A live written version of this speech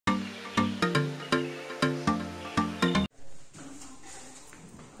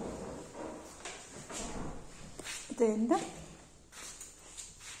यस्तै हो नि त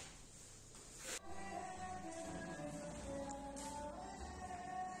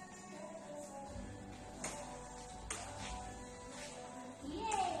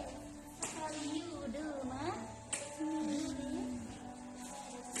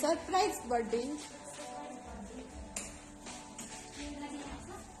सरप्राइज बर्थडे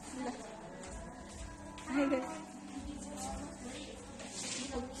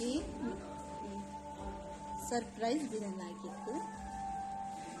ओके सरप्राइज दिन लागेको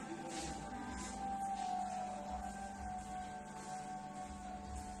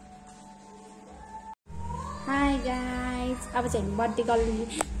हाई गाइस अब चाहिँ बर्थडे गर्ल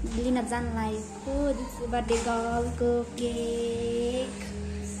लिन जान लागेको birthday गर्लको cake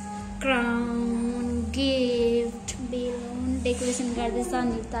crown gift balloon decoration गर्दैछ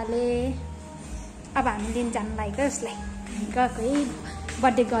निरुताले अब हामी लिन जान लागेको उसलाई गएको है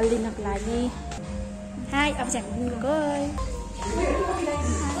बर्थडे गर्ल लिनको लागि हाई अब चाहिँ हामी लिन गयो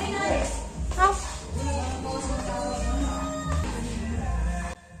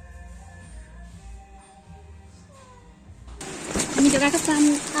हामी त गएको छौँ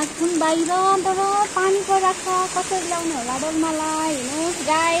आएको बाहिर तर पानी पराएको कसरी ल्याउने होला डोलमालाई हेर्नुहोस्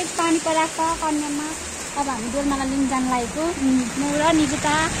गाइस पानी पराएको कन्यामा अब हामी डोलमाला लिन जान लागेको म र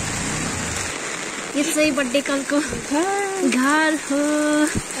निरुता यो चाहिँ बर्थडे गर्लको घर हो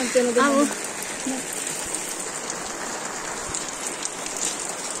अब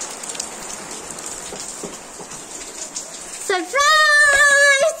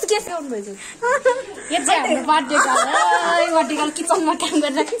सरप्राइज के साउन्ड भइछ यो चाहिँ हाम्रो बर्थडे गर्ल बर्थडे गर्ल किचनमा काम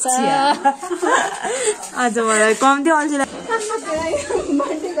गरिरहेको छ आज मलाई कम्ती अल्छी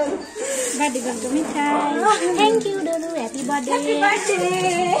बर्थडे गर्लको मिठाई thank you Dollu happy birthday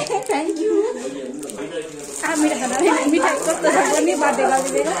thank you मिठाई कस्तो छ पनि बर्थडे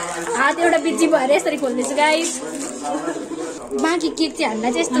गर्दै हात एउटा बिजी भएर यसरी खोल्दैछु गाइस बाँकी केक चाहिँ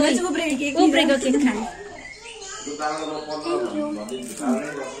हामीलाई चाहिँ यस्तो उब्रेको केक खाने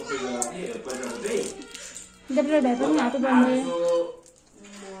देब्रे भाइ पनि हात बन्दै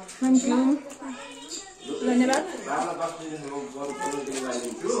थ्याङ्क यू धन्यवाद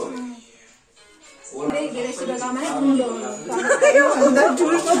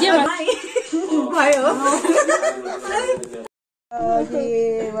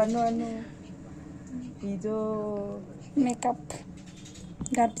हिजो मेकअप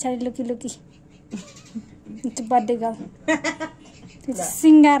घर पछाडि लुकी लुकी बर्थडे गर्ल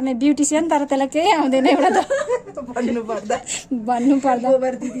सिङ्गार्ने ब्युटिसियन तर त्यसलाई केही आउँदैन एउटा त भन्नु पर्दा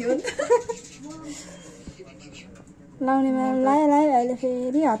लाउनेमा लायो अहिले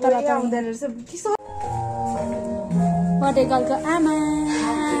फेरि हतार हतार आउँदैन रहेछ बर्थडे गर्लको आमा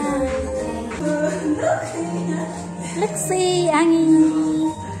लक्सी आङी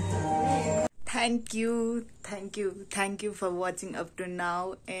thank you for watching up to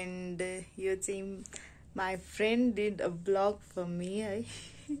now and यो चाहिँ my friend did a vlog for me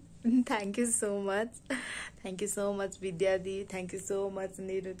thank you so much Vidya di thank you so much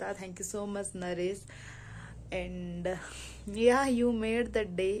Niruta thank you so much Naresh and yeah you made the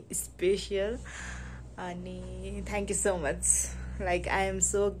day special and thank you so much like I am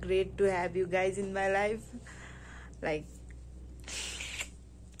so great to have you guys in my life like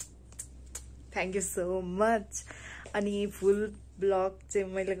thank you so much अनि फुल blog चाहिँ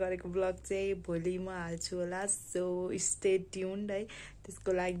मैले गरेको blog चाहिँ भोलि म हाल्छु होला so stay tuned है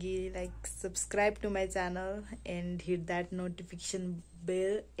त्यसको लागि like subscribe to my channel and hit that notification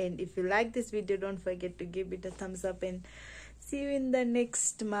bell and if you like this video don't forget to give it a thumbs up and C you in the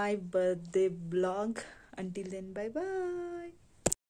next my birthday blog until then bye bye